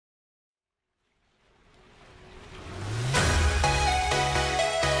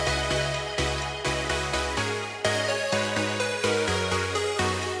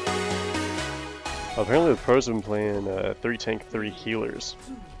Apparently the pros have been playing 3 tank, 3 healers.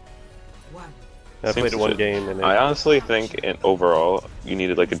 I played it one game and then... I honestly think in overall you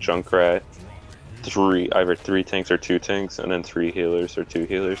needed like a Junkrat, either 3 tanks or 2 tanks, and then 3 healers or 2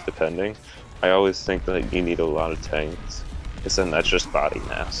 healers depending. I always think that you need a lot of tanks, because then that's just body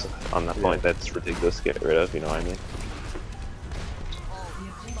mass. On that point, that's ridiculous to get rid of, you know what I mean?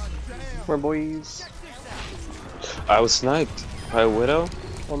 Come on, boys. I was sniped by a Widow?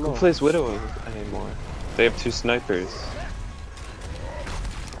 Oh, no. Who plays Widow anymore? They have 2 snipers.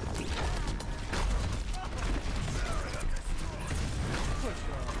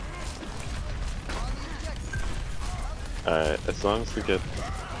 Alright, as long as we get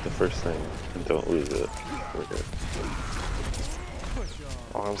the first thing and don't lose it, we're good.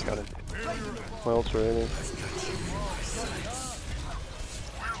 Oh, I almost got it. My ult's ready.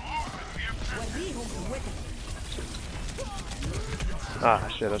 Ah,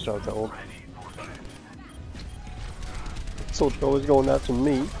 shit, I shot the ult. Soldier always going after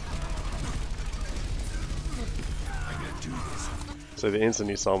me. So the instant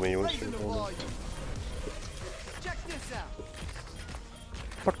he saw me, he went straight for me.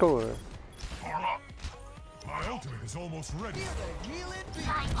 Parkour. My ultimate is almost ready. My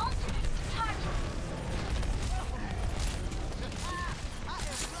ultimate is charging.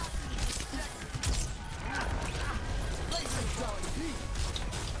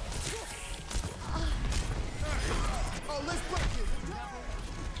 Oh, let's break it.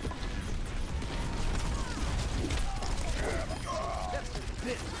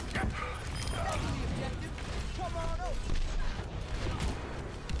 Come on up.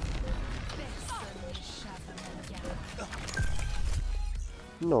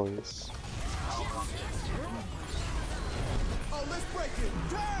 Nice. Oh, let's break it.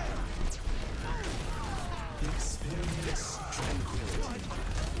 Damn. Experience tranquility.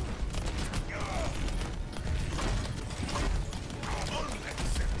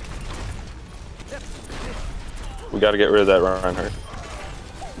 We gotta get rid of that Reinhardt.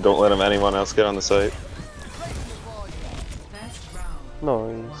 Don't let anyone else get on the site.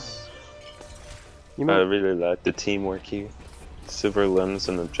 Nice. You I might... really like the teamwork here. Silver limbs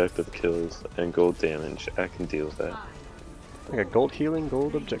and objective kills and gold damage. I can deal with that. I got gold healing,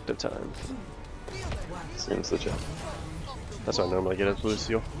 gold objective time. Seems legit. That's what I normally get as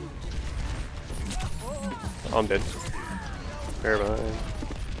Lucio. Oh, I'm dead. Bear behind.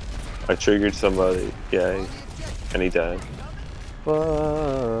 I triggered somebody, yeah, and he died. You're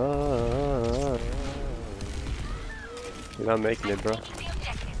not making it, bro.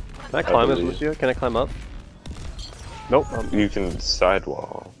 Can I climb as Lucio? Can I climb up? Nope. You can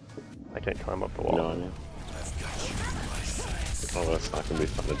sidewall. I can't climb up the wall. You know what I mean? Oh, that's not gonna be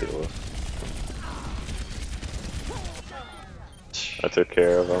fun to deal with. I took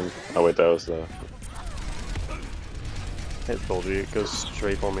care of him. Oh wait, that was the... I told you, it goes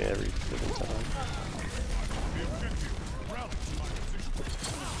straight for me every freaking time.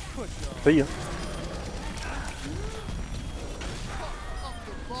 See ya.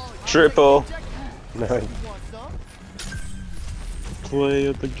 Triple! Nice. Play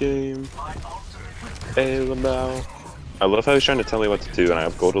of the game. Hey, Lamau. I love how he's trying to tell me what to do, and I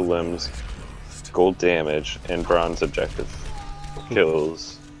have gold limbs, gold damage, and bronze objective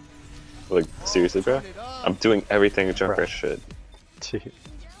kills. Like, seriously, bro? I'm doing everything a Junkrat should.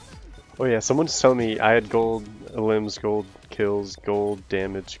 Oh yeah, someone's telling me I had gold limbs, gold kills, gold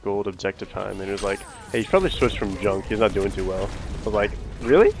damage, gold objective time, and it was like, hey, you probably switched from Junk, he's not doing too well. I was like,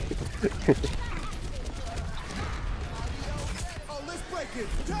 really? Oh, let's break it.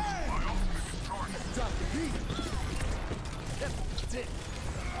 Damn. Drop the beat. That's it.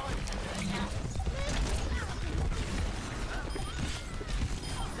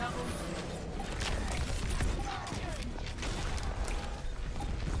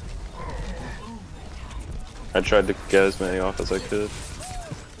 I tried to get as many off as I could.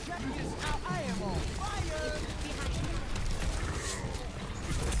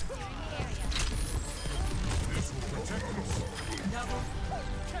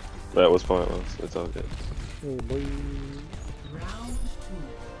 That was pointless. It's all good.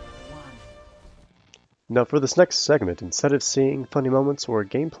 Now for this next segment, instead of seeing funny moments or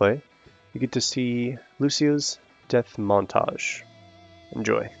gameplay, you get to see Lucio's death montage.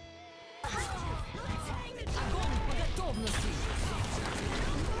 Enjoy.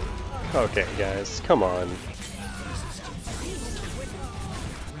 Okay guys, come on.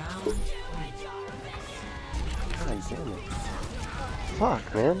 God damn it. Fuck,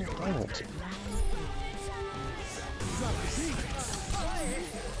 man. What?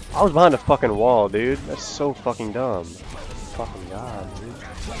 I was behind a fucking wall, dude. That's so fucking dumb. Fucking god, dude.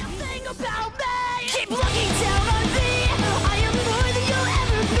 Think about me! Keep looking down on me. I am